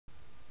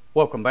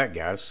Welcome back,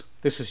 guys.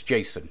 This is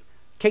Jason,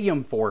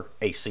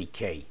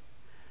 KM4ACK.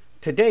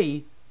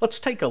 Today, let's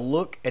take a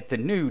look at the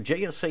new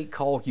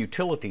JS8Call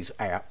Utilities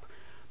app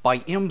by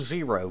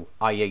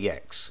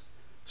M0IAX.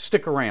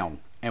 Stick around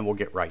and we'll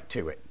get right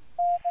to it.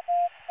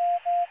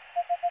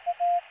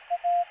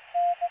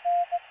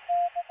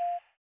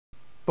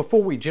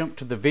 Before we jump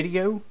to the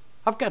video,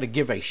 I've got to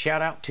give a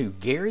shout out to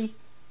Gary.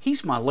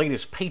 He's my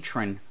latest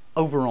patron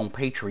over on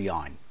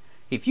Patreon.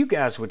 If you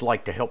guys would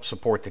like to help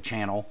support the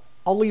channel,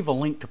 I'll leave a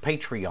link to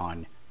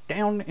Patreon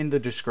down in the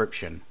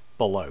description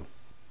below.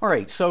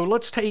 Alright, so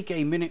let's take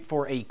a minute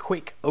for a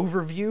quick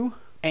overview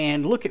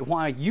and look at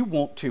why you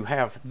want to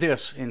have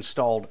this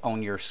installed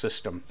on your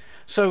system.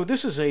 So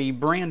this is a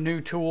brand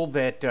new tool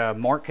that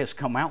Mark has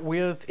come out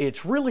with.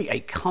 It's really a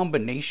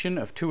combination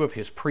of two of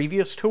his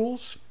previous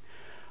tools,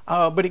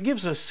 but it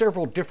gives us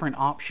several different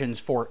options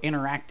for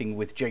interacting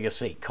with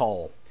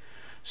JS8Call.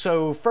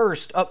 So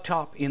first, up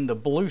top in the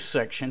blue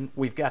section,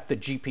 we've got the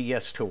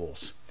GPS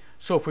tools.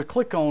 So if we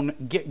click on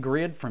Get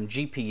Grid from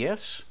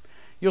GPS,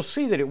 you'll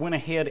see that it went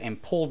ahead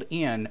and pulled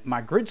in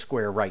my grid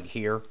square right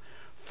here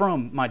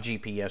from my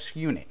GPS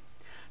unit.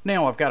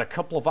 Now I've got a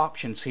couple of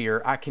options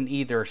here. I can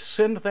either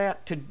send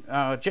that to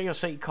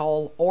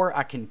JS8Call or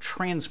I can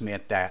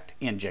transmit that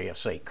in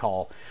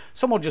JS8Call.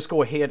 So I'm going to just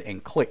go ahead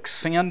and click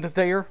Send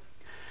there.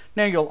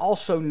 Now you'll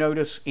also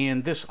notice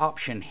in this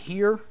option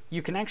here,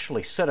 you can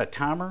actually set a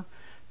timer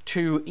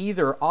to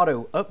either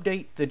auto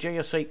update the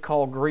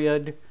JS8Call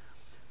grid,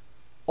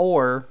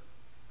 or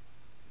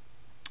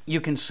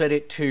you can set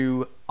it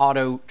to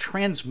auto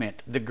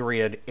transmit the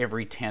grid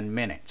every 10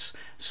 minutes.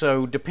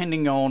 So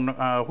depending on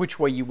which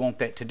way you want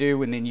that to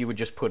do, and then you would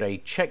just put a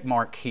check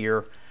mark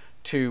here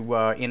to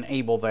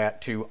enable that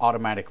to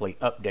automatically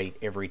update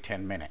every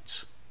 10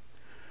 minutes.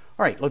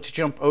 All right, let's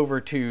jump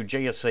over to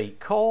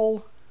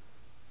JS8Call,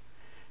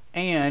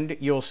 and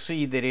you'll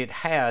see that it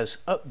has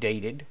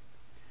updated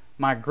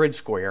my grid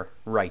square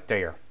right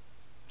there.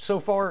 So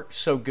far,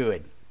 so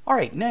good. All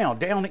right, now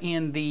down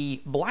in the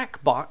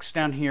black box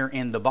down here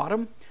in the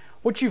bottom,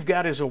 what you've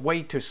got is a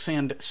way to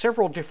send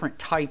several different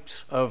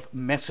types of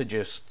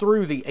messages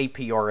through the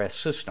APRS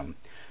system.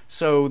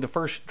 So the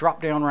first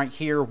drop down right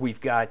here,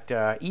 we've got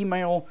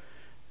email,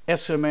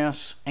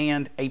 SMS,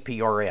 and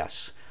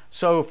APRS.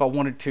 So if I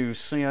wanted to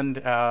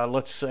send,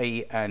 let's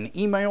say, an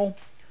email,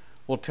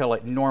 we'll tell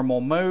it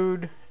normal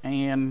mode,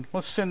 and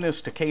let's send this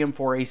to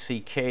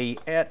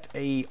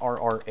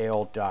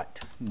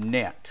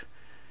km4ack@arrl.net.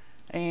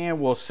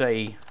 And we'll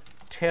say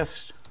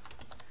test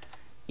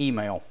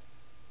email.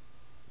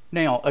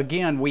 Now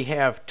again, we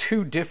have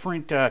two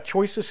different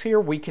choices here.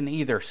 We can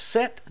either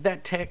set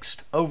that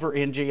text over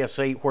in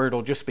JS8 where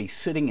it'll just be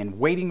sitting and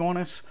waiting on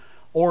us,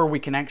 or we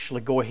can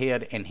actually go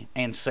ahead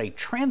and say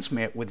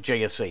transmit with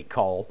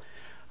JS8Call,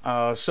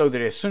 so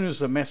that as soon as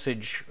the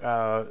message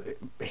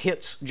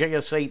hits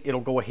JS8,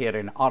 it'll go ahead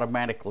and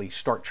automatically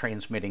start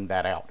transmitting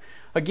that out.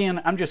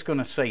 Again, I'm just going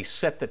to say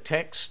set the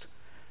text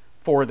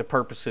for the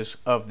purposes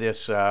of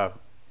this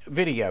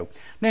video.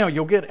 Now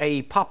you'll get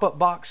a pop-up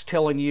box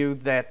telling you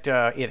that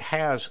it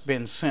has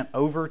been sent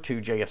over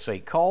to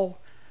JS8Call.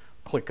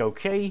 Click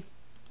OK,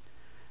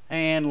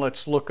 and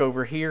let's look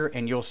over here,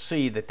 and you'll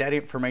see that that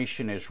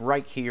information is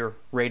right here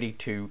ready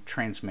to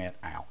transmit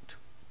out.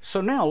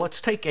 So now let's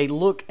take a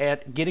look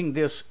at getting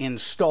this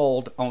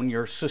installed on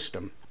your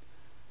system.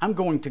 I'm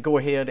going to go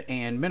ahead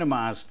and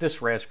minimize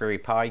this Raspberry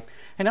Pi,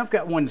 and I've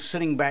got one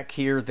sitting back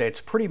here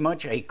that's pretty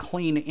much a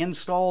clean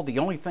install. The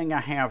only thing I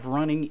have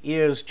running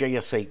is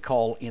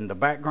JS8Call in the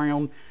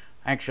background.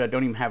 Actually, I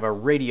don't even have a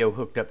radio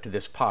hooked up to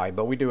this Pi,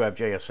 but we do have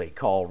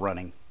JS8Call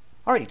running.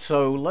 Alright,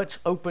 so let's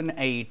open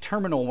a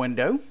terminal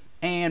window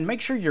and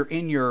make sure you're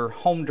in your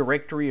home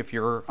directory. If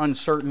you're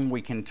uncertain,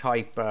 we can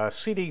type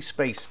cd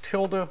space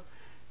tilde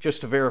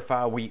just to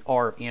verify we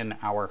are in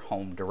our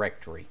home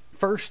directory.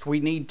 First, we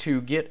need to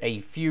get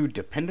a few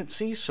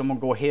dependencies, so I'm going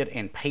to go ahead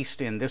and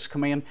paste in this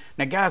command.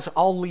 Now guys,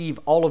 I'll leave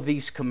all of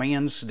these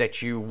commands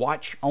that you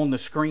watch on the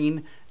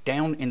screen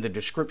down in the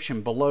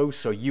description below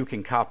so you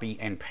can copy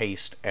and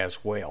paste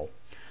as well.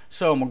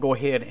 So I'm going to go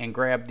ahead and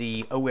grab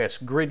the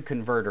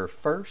OSGridConverter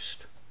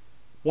first.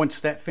 Once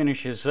that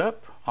finishes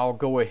up, I'll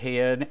go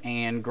ahead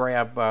and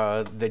grab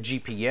the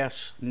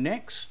GPS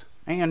next.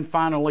 And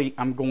finally,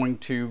 I'm going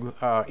to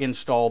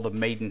install the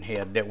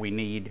maidenhead that we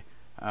need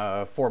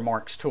for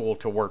Mark's tool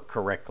to work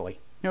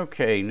correctly.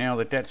 Okay, now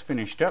that that's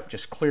finished up,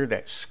 just clear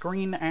that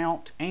screen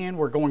out, and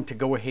we're going to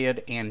go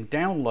ahead and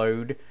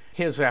download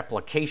his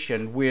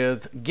application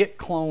with git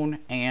clone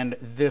and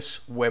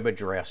this web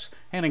address.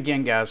 And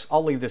again, guys,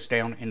 I'll leave this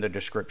down in the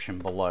description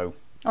below.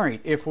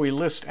 Alright, if we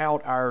list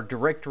out our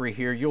directory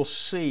here, you'll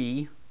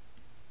see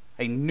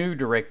a new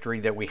directory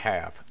that we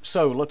have.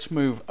 So let's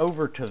move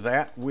over to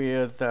that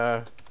with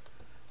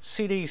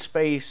cd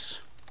space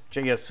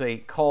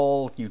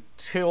JS8Call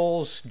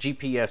Utils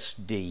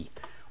GPSD.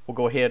 We'll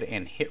go ahead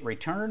and hit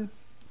return.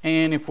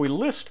 And if we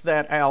list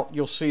that out,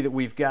 you'll see that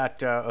we've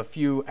got a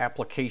few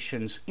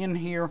applications in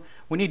here.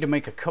 We need to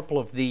make a couple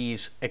of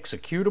these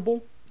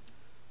executable.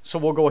 So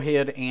we'll go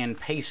ahead and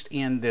paste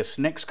in this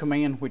next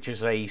command, which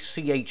is a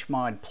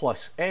chmod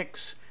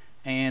 +x,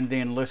 and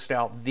then list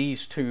out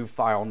these two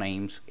file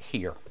names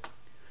here.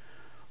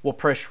 We'll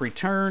press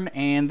return,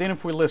 and then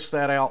if we list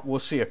that out, we'll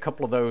see a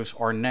couple of those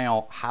are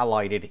now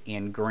highlighted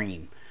in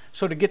green.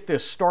 So to get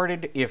this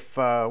started, if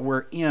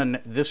we're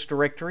in this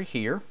directory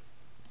here,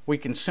 we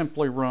can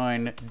simply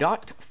run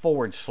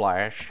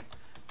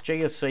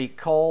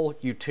 /JS8Call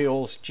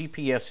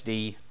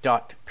Utilities.py.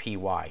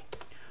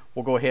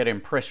 We'll go ahead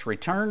and press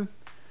return,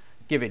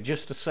 give it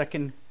just a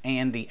second,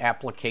 and the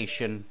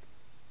application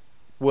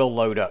will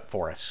load up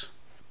for us.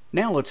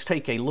 Now let's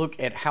take a look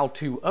at how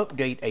to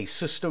update a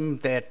system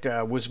that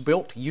was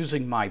built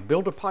using my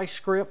Build-A-Py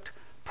script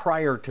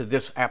prior to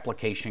this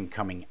application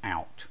coming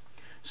out.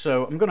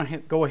 So I'm going to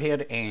go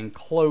ahead and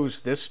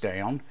close this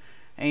down.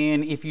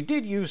 And if you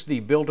did use the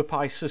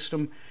Build-A-Py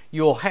system,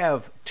 you'll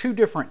have two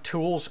different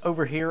tools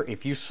over here.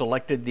 If you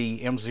selected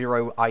the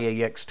M0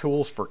 IAX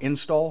tools for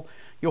install,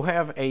 you'll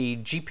have a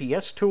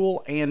GPS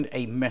tool and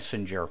a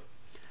messenger.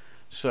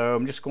 So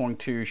I'm just going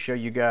to show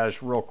you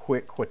guys real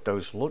quick what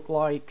those look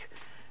like.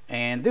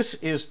 And this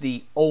is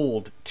the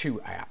old two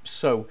apps.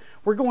 So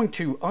we're going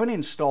to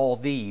uninstall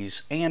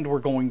these, and we're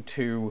going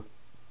to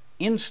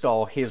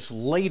install his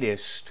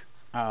latest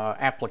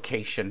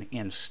application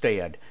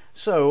instead.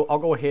 So I'll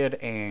go ahead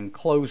and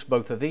close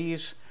both of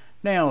these.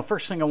 Now the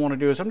first thing I want to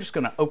do is I'm just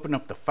going to open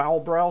up the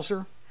file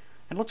browser,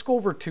 and let's go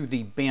over to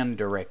the bin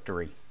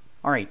directory.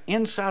 Alright,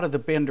 inside of the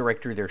bin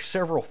directory there's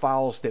several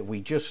files that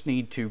we just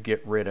need to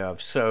get rid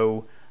of.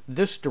 So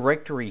this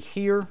directory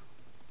here,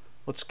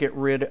 let's get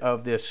rid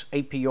of this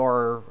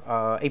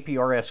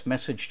APRS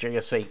message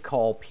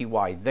JS8Call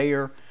PY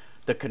there,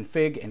 the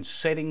config and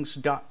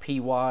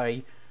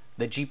settings.py,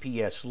 the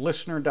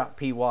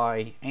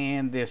gpsListener.py,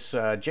 and this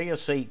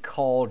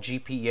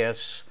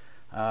JS8Call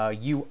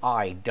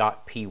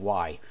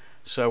UI.py.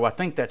 So I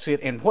think that's it.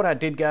 And what I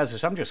did, guys,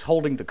 is I'm just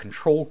holding the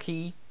control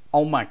key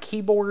on my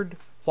keyboard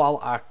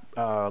while I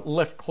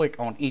left click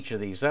on each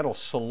of these. That'll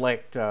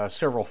select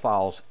several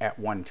files at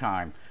one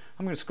time.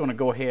 I'm just going to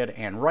go ahead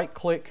and right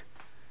click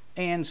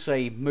and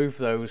say move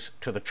those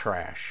to the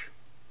trash.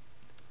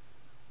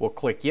 We'll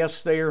click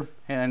yes there,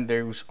 and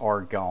those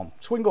are gone.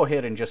 So we can go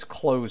ahead and just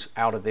close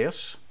out of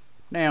this.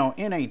 Now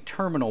in a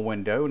terminal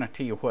window, and I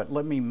tell you what,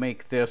 let me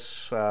make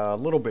this a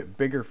little bit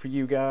bigger for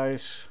you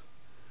guys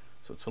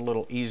so it's a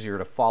little easier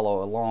to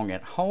follow along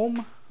at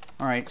home.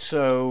 Alright,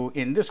 so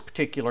in this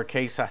particular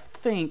case, I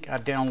think I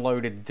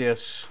downloaded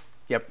this.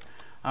 Yep,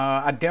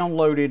 I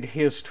downloaded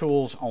his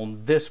tools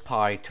on this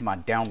Pi to my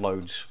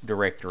downloads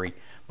directory.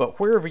 But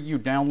wherever you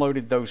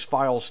downloaded those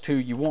files to,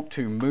 you want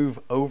to move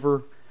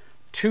over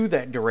to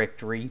that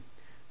directory,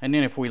 and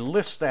then if we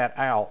list that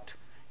out,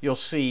 you'll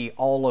see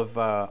all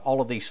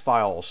of these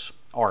files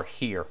are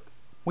here.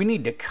 We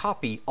need to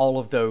copy all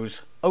of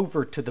those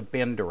over to the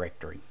bin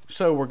directory.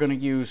 So we're going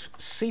to use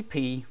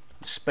CP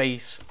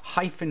space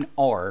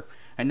 -R,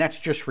 and that's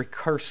just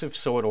recursive,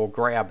 so it'll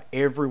grab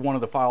every one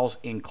of the files,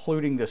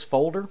 including this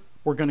folder.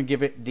 We're going to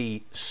give it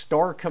the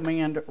star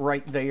command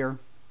right there,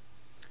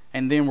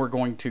 and then we're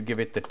going to give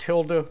it the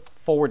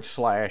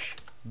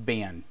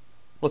 ~bin.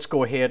 Let's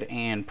go ahead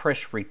and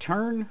press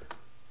return,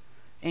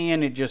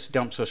 and it just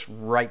dumps us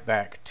right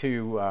back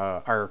to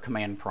our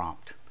command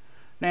prompt.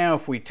 Now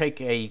if we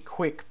take a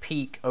quick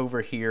peek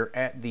over here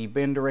at the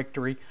bin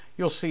directory,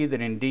 you'll see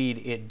that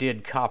indeed it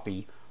did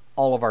copy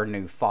all of our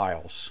new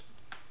files.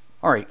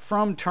 Alright,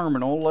 from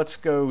terminal, let's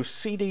go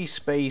cd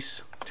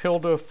space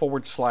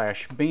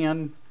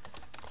 ~bin,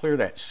 clear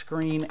that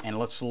screen, and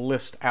let's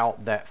list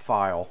out that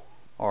file,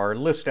 or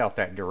list out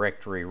that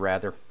directory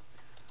rather.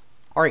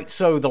 Alright,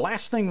 so the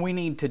last thing we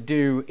need to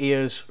do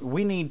is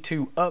we need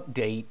to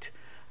update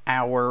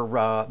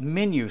our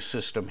menu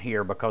system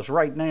here, because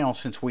right now,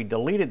 since we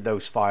deleted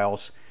those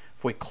files,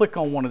 if we click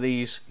on one of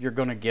these, you're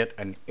going to get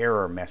an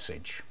error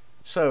message.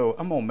 So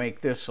I'm going to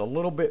make this a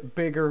little bit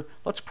bigger.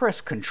 Let's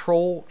press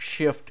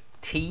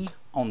Control-Shift-T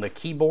on the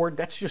keyboard.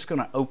 That's just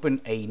going to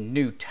open a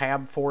new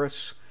tab for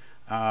us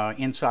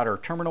inside our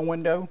terminal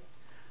window.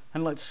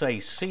 And let's say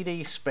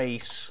cd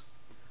space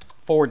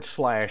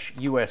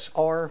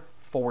 /usr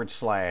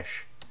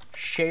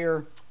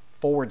 /share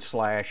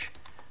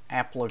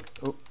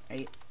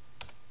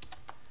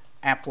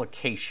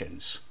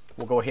 /applications.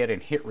 We'll go ahead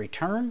and hit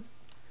return,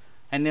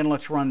 and then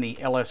let's run the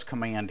ls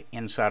command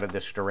inside of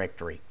this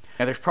directory.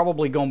 Now there's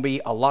probably going to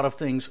be a lot of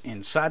things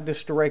inside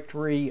this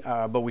directory,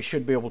 but we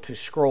should be able to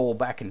scroll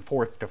back and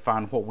forth to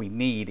find what we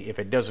need if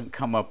it doesn't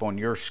come up on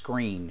your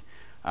screen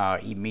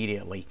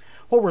immediately.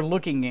 What we're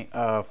looking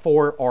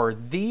for are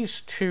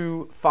these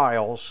two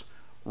files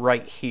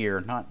right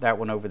here, not that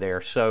one over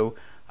there. So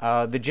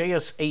the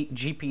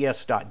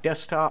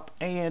JS8GPS.desktop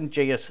and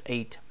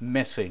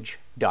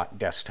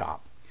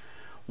JS8message.desktop.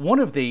 One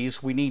of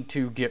these we need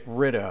to get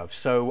rid of.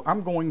 So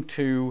I'm going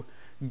to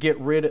get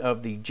rid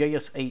of the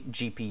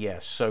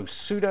JS8GPS. So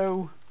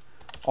sudo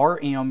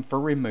rm for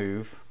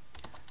remove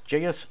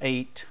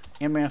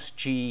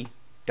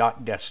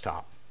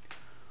JS8msg.desktop.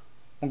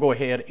 We'll go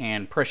ahead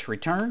and press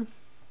return.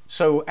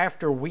 So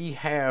after we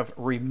have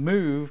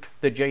removed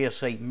the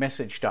JS8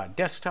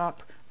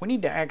 message.desktop, we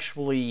need to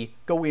actually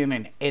go in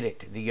and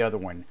edit the other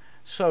one.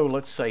 So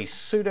let's say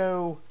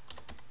sudo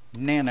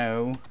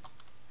nano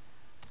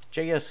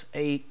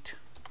JS8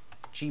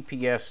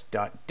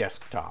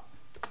 GPS.desktop.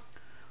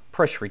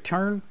 Press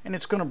return, and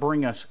it's going to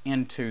bring us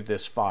into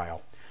this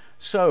file.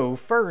 So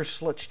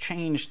first, let's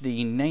change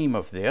the name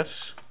of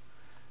this,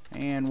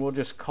 and we'll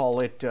just call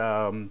it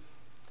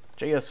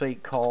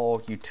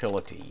JS8Call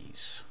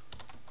Utilities.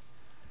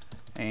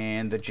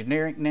 And the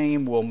generic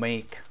name will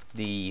make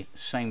the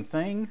same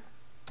thing.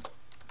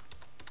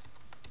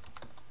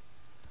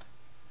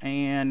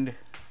 And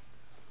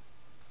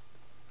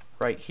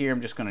right here,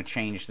 I'm just going to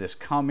change this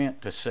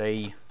comment to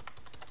say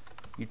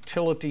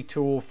utility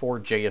tool for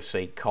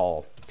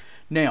JS8Call.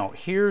 Now,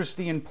 here's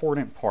the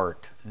important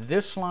part.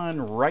 This line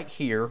right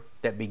here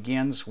that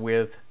begins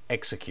with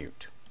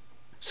execute.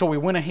 So we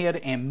went ahead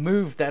and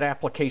moved that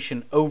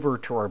application over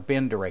to our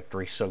bin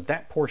directory, so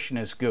that portion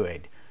is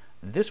good.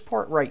 This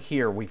part right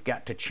here we've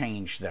got to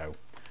change though.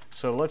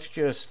 So let's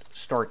just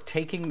start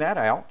taking that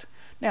out.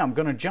 Now I'm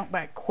going to jump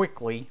back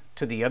quickly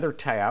to the other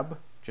tab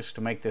just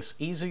to make this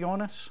easy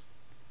on us.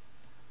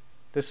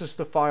 This is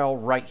the file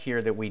right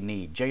here that we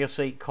need,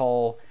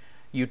 JS8Call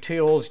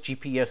Utilities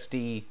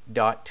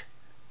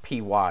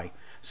gpsdGPSListener.py.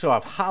 So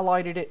I've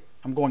highlighted it.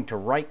 I'm going to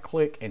right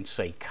click and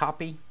say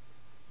copy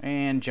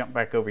and jump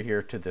back over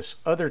here to this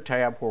other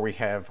tab where we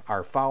have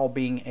our file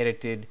being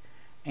edited,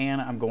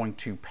 and I'm going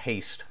to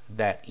paste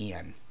that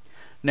in.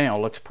 Now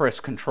let's press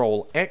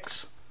Ctrl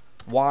X,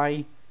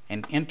 Y,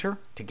 and enter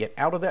to get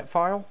out of that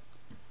file.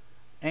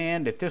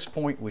 And at this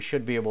point we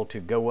should be able to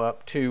go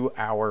up to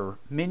our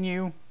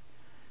menu.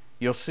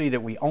 You'll see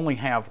that we only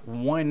have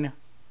one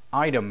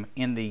item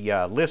in the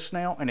list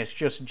now, and it's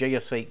just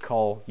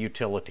JS8Call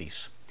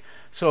Utilities.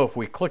 So if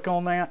we click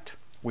on that,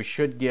 we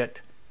should get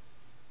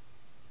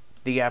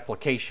the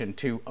application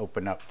to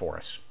open up for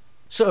us.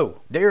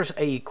 So there's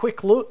a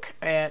quick look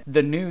at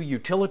the new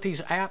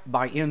Utilities app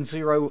by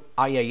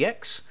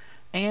N0IAX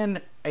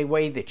and a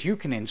way that you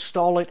can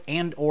install it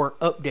and or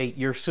update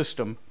your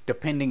system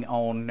depending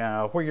on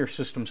where your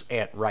system's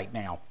at right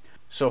now.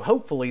 So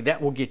hopefully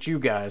that will get you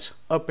guys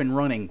up and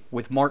running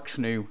with Mark's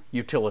new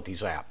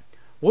Utilities app.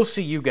 We'll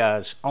see you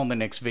guys on the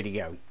next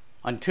video.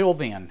 Until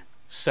then,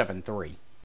 7-3.